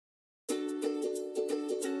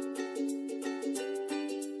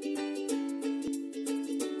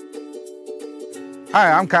Hi,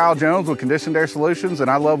 I'm Kyle Jones with Conditioned Air Solutions, and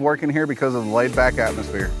I love working here because of the laid-back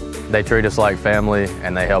atmosphere. They treat us like family,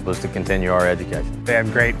 and they help us to continue our education. They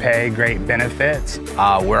have great pay, great benefits.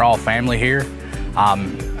 We're all family here,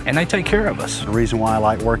 and they take care of us. The reason why I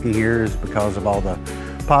like working here is because of all the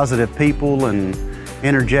positive people and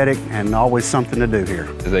energetic and always something to do here.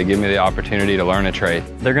 They give me the opportunity to learn a trade.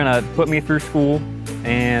 They're gonna put me through school,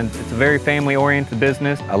 and it's a very family-oriented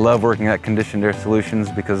business. I love working at Conditioned Air Solutions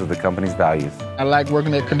because of the company's values. I like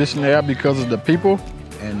working at Conditioned Air because of the people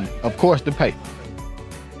and, of course, the pay.